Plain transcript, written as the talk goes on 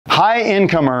High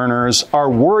income earners are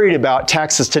worried about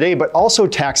taxes today, but also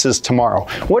taxes tomorrow.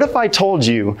 What if I told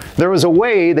you there was a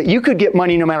way that you could get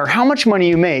money, no matter how much money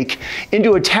you make,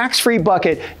 into a tax-free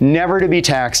bucket, never to be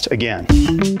taxed again?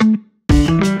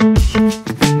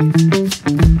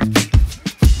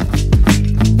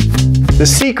 The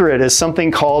secret is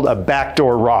something called a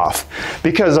backdoor Roth.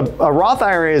 Because a Roth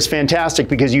IRA is fantastic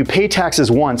because you pay taxes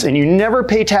once and you never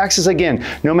pay taxes again,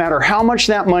 no matter how much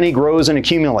that money grows and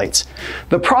accumulates.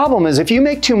 The problem is if you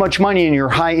make too much money and you're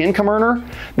a high income earner,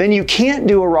 then you can't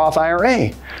do a Roth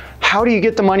IRA. How do you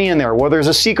get the money in there? Well, there's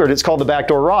a secret. It's called the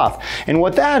backdoor Roth. And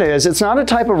what that is, it's not a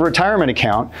type of retirement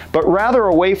account, but rather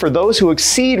a way for those who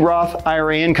exceed Roth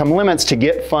IRA income limits to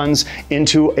get funds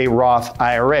into a Roth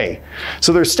IRA.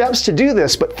 So there's steps to do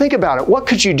this, but think about it. What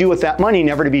could you do with that money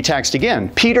never to be taxed again?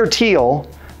 Peter Thiel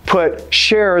put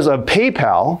shares of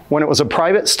PayPal, when it was a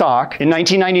private stock in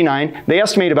 1999, they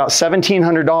estimate about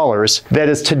 $1,700, that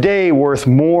is today worth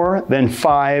more than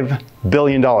 $5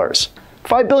 billion.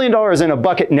 $5 billion in a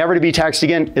bucket never to be taxed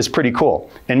again is pretty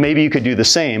cool. And maybe you could do the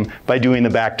same by doing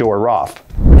the backdoor Roth.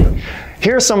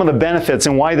 Here are some of the benefits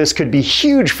and why this could be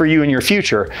huge for you in your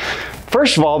future.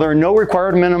 First of all, there are no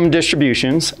required minimum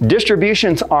distributions.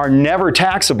 Distributions are never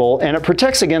taxable, and it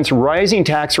protects against rising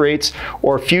tax rates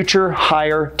or future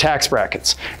higher tax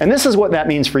brackets. And this is what that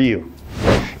means for you.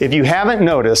 If you haven't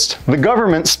noticed, the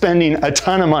government's spending a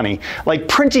ton of money, like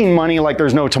printing money like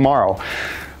there's no tomorrow.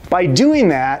 By doing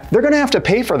that, they're going to have to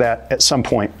pay for that at some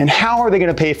point. And how are they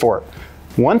going to pay for it?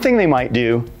 One thing they might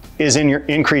do is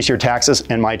increase your taxes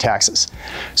and my taxes.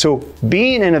 So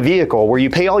being in a vehicle where you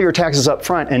pay all your taxes up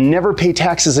front and never pay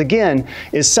taxes again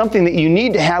is something that you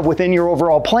need to have within your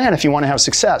overall plan if you want to have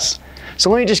success. So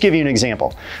let me just give you an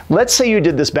example. Let's say you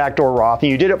did this backdoor Roth and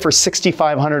you did it for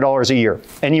 $6,500 a year,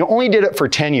 and you only did it for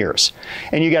 10 years,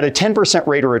 and you got a 10%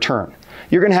 rate of return.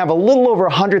 You're going to have a little over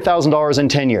 $100,000 in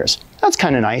 10 years. That's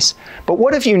kind of nice. But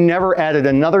what if you never added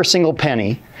another single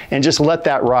penny and just let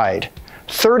that ride?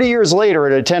 30 years later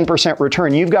at a 10%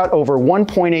 return, you've got over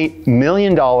 $1.8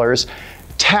 million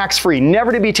tax-free,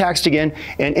 never to be taxed again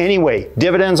in any way.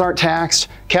 Dividends aren't taxed,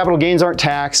 capital gains aren't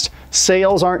taxed,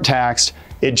 sales aren't taxed.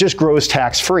 It just grows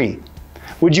tax-free.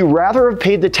 Would you rather have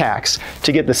paid the tax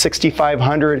to get the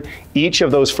 $6,500 each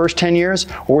of those first 10 years,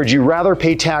 or would you rather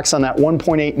pay tax on that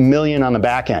 $1.8 million on the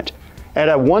back end? At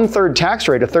a 1/3 tax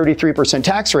rate, a 33%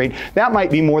 tax rate, that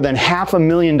might be more than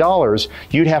 $500,000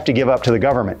 you'd have to give up to the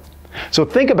government. So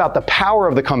think about the power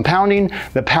of the compounding,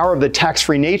 the power of the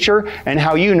tax-free nature, and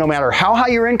how you, no matter how high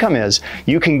your income is,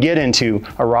 you can get into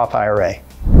a Roth IRA.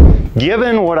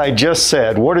 Given what I just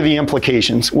said, what are the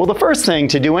implications? Well, the first thing,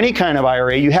 to do any kind of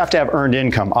IRA, you have to have earned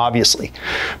income, obviously.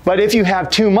 But if you have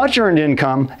too much earned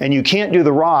income and you can't do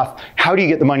the Roth, how do you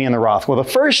get the money in the Roth? Well, the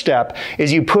first step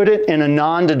is you put it in a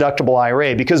non-deductible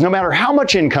IRA, because no matter how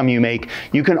much income you make,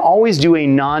 you can always do a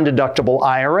non-deductible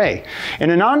IRA. And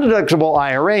a non-deductible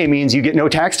IRA means you get no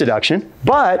tax deduction,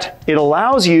 but it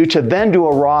allows you to then do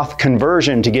a Roth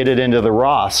conversion to get it into the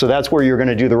Roth. So that's where you're going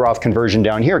to do the Roth conversion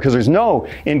down here, because there's no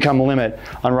income limit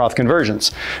on Roth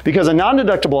conversions. Because a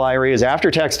non-deductible IRA is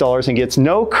after-tax dollars and gets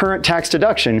no current tax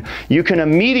deduction, you can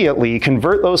immediately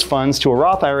convert those funds to a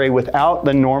Roth IRA without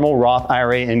the normal Roth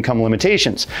IRA income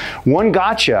limitations. One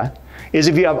gotcha is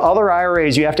if you have other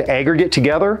IRAs you have to aggregate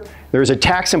together, there's a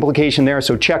tax implication there,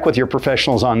 so check with your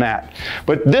professionals on that.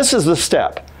 But this is the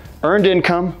step. Earned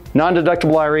income,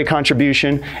 non-deductible IRA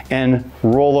contribution, and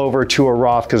roll over to a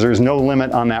Roth, because there's no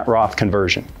limit on that Roth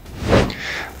conversion.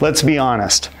 Let's be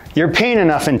honest. You're paying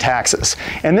enough in taxes,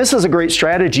 and this is a great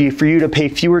strategy for you to pay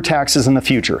fewer taxes in the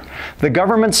future. The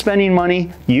government's spending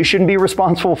money, you shouldn't be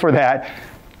responsible for that.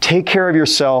 Take care of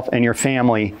yourself and your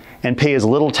family and pay as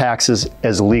little taxes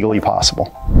as legally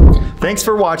possible. Thanks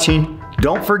for watching.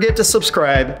 Don't forget to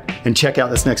subscribe and check out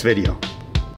this next video.